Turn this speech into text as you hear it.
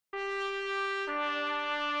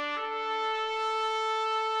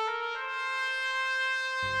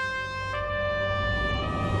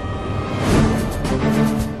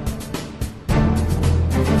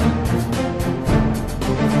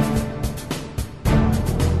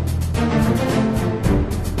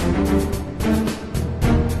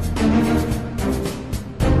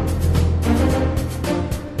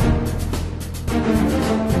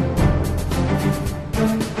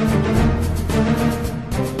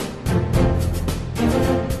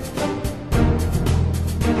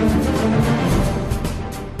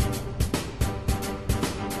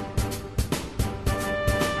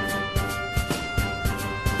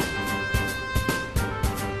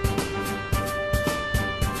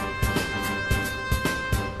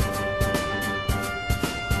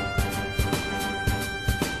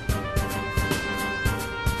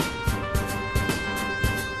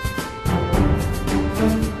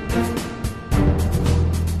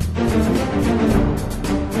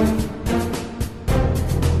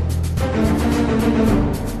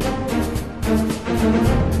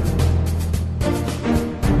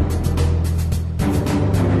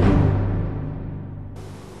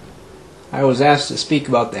I was asked to speak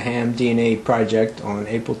about the Ham DNA project on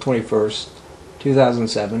April 21st,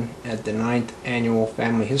 2007 at the 9th Annual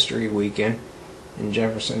Family History Weekend in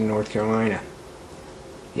Jefferson, North Carolina.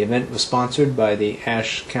 The event was sponsored by the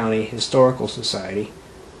Ashe County Historical Society,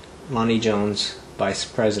 Lonnie Jones, Vice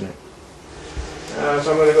President. So I'm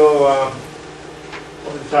going to go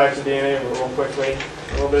over the types of DNA real quickly,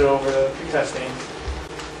 a little bit over the testing.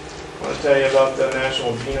 I want to tell you about the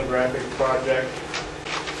National Genealogy Project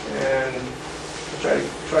and try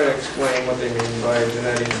to explain what they mean by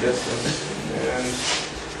genetic distance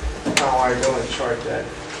and how I go and chart that.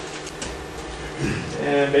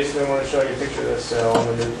 And basically I want to show you a picture of the cell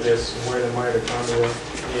and the nucleus and where the mitochondrial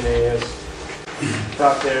DNA is.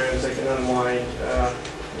 Top there is like an unwind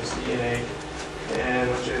this DNA, and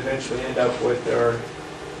what you eventually end up with are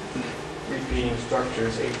repeating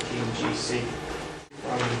structures, ATGC.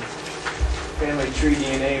 On the Family Tree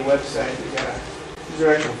DNA website, these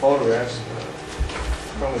are actual photographs.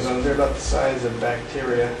 Chromosomes, they're about the size of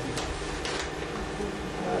bacteria.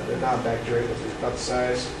 They're not bacteria, but they're about the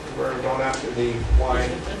size. We're going after the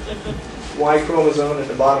Y chromosome at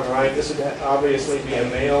the bottom right. This would obviously be a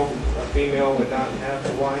male. A female would not have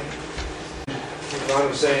the Y. As I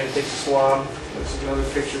was saying, take the swab. This is another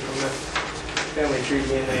picture from the Family Tree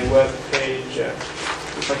DNA web page.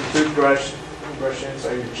 It's like a toothbrush. You brush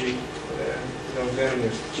inside your cheek. You don't get in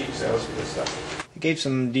your cheek cells with this stuff. I gave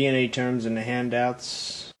some DNA terms in the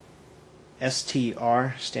handouts.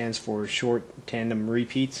 STR stands for short tandem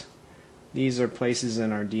repeats. These are places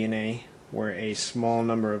in our DNA where a small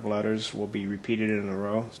number of letters will be repeated in a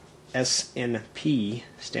row. SNP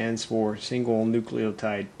stands for single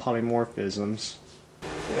nucleotide polymorphisms.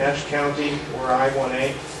 In Ashe County, we're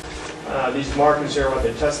I1A. These markers here are what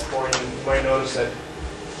they test for, and you might notice that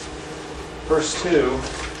first two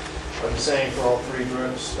are the same for all three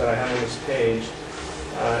groups that I have on this page,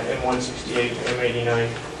 M168 and M89.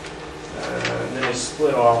 And then they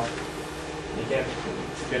split off. You get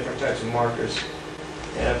different types of markers.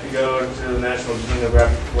 And if you go to the National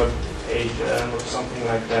Genealogy web page, looks something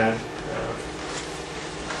like that.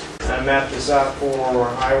 I mapped this out for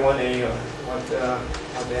I1A,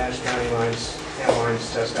 what the Ashe County lines, Ham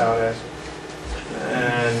lines test out as.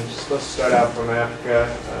 And let's start out from Africa,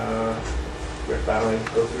 Rift Valley,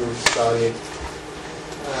 go through Saudi,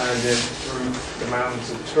 and then through the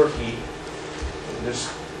mountains of Turkey, and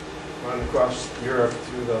just run across Europe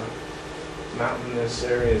through the mountainous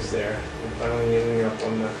areas there, and finally ending up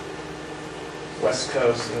on the west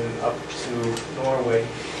coast and up to Norway.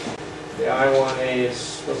 The I1A is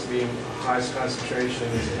supposed to be highest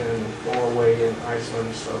concentrations in Norway and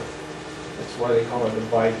Iceland, so that's why they call it the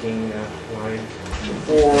Viking line.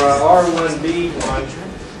 For R1B line,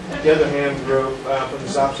 the other Ham group from the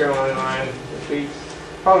South Carolina line, would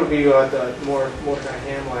probably be what the more kind of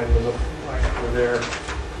Ham line would look like for their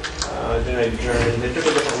genetic journey. They took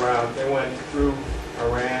a different route. They went through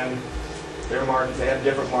Iran. They had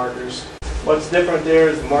different markers. What's different there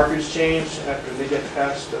is the markers change after they get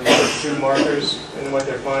past the first two markers, and what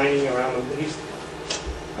they're finding around the east.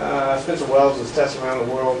 Spencer Wells is testing around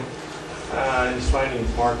the world, and he's finding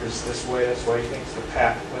these markers this way. That's why he thinks the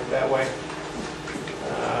path went that way.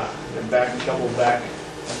 And doubled back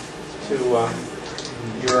to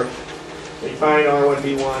Europe. They find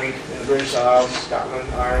R1B1 in the British Isles,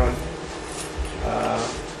 Scotland, Ireland,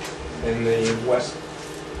 in the west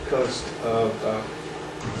coast of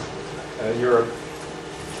Europe.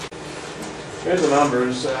 Here's the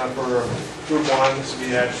numbers for Group 1. This would be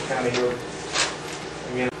the Ashe County group.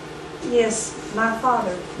 Again. Yes, my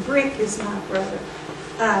father. Brick is my brother.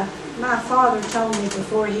 My father told me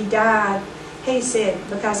before he died, he said,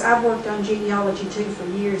 because I've worked on genealogy too for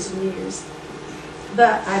years and years,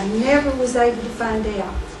 but I never was able to find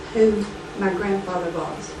out who my grandfather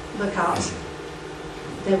was because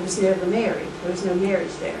there was never married. There was no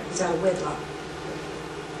marriage there. It was out of wedlock.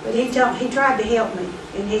 But he tried to help me,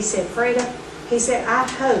 and he said, Freda, he said, I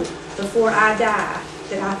hope before I die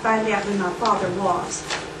that I find out who my father was.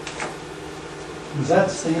 Was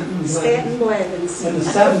that Stanton? Stanton Blevins. In the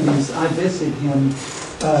 70s, I visited him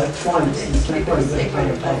twice in St.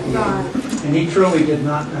 Louis, and he truly did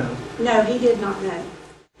not know. No, he did not know.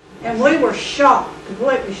 And we were shocked,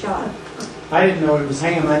 completely shocked. I didn't know it was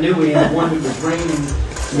Ham. I knew we had one that was green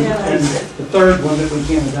and the third one that we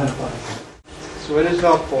can't identify. So it is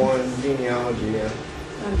helpful in genealogy.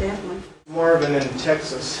 Oh, definitely. Marvin in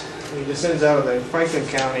Texas, he descends out of the Franklin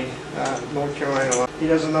County, North Carolina. He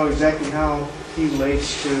doesn't know exactly how he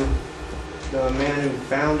relates to the man who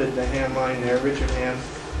founded the Ham line there, Richard Ham.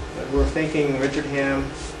 But we're thinking Richard Ham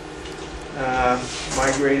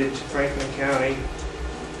migrated to Franklin County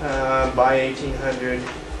by 1800.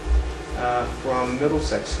 from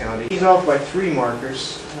Middlesex County. He's off by 3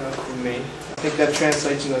 markers from me. I think that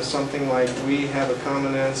translates into something like we have a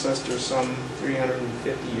common ancestor some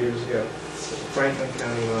 350 years ago. The Franklin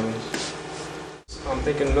County lines. I'm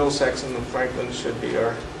thinking Middlesex and the Franklin should be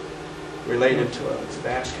related to the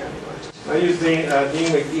Ashe County lines. I use the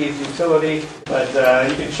Dean McGee's utility, but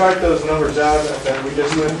you can chart those numbers out that we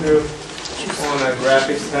just went through on a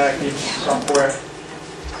graphics package software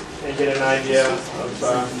and get an idea of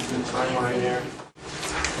the timeline there.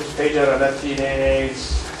 This page out of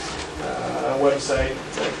FTDNA's website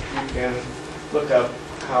that you can look up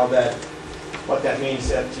what that means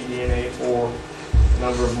to FTDNA for the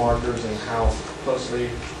number of markers and how closely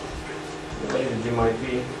related you might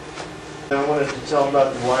be. I wanted to tell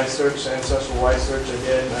about the Y search, ancestral Y search I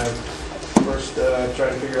did. I first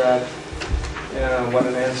tried to figure out what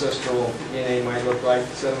an ancestral DNA might look like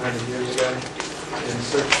 700 years ago and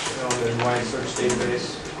search on the Y search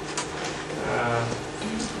database.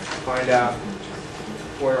 Find out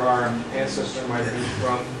where our ancestor might be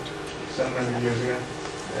from 700 years ago.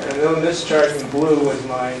 And on this chart in blue is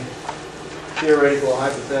my theoretical,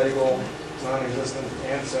 hypothetical, non-existent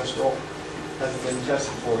ancestral. Hasn't been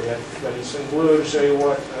tested for yet, but it's in blue to show you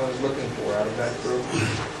what I was looking for out of that group.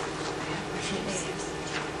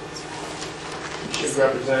 It should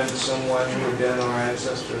represent someone who had been our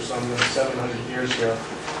ancestor some 700 years ago.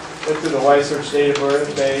 Went through the Y search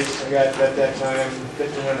database. I got at that time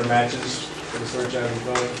 1,500 matches for the search I was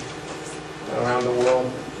doing around the world.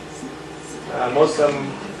 Most of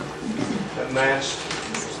them have matched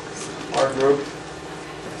our group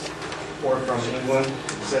or from England.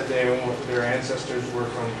 Said their ancestors were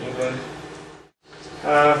from England.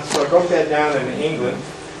 So I broke that down into England,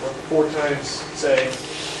 4 times, say,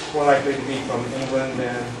 more likely to be from England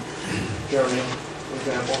than Germany, for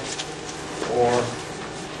example, or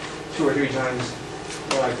 2 or 3 times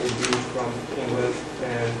more likely to be from England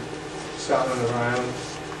than Scotland or Ireland.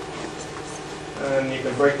 And you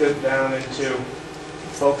can break it down into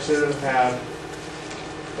folks who have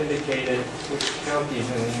indicated which counties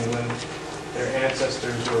in England their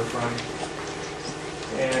ancestors were from.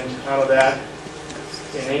 And out of that,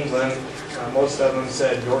 in England, most of them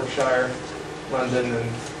said Yorkshire, London,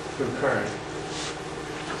 and Curran.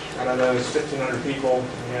 Out of those 1,500 people,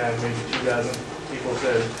 maybe 2,000 people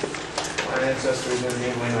said, my ancestors in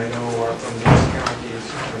England I know are from these counties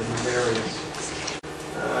or these areas.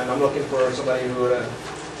 And I'm looking for somebody who would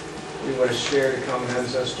have shared a common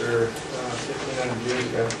ancestor 1,500 years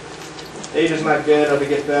ago. Data's not good. It'll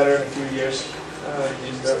get better in a few years.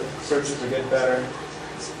 These searches will get better.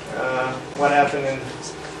 What happened in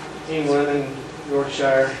England and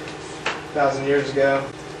Yorkshire 1,000 years ago?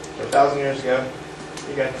 So 1,000 years ago,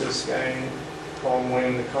 you got this guy called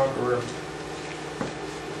William the Conqueror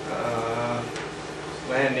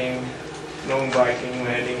landing, known Viking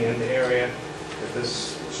landing in the area that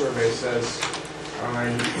this survey says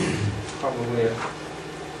I'm probably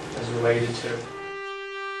as related to.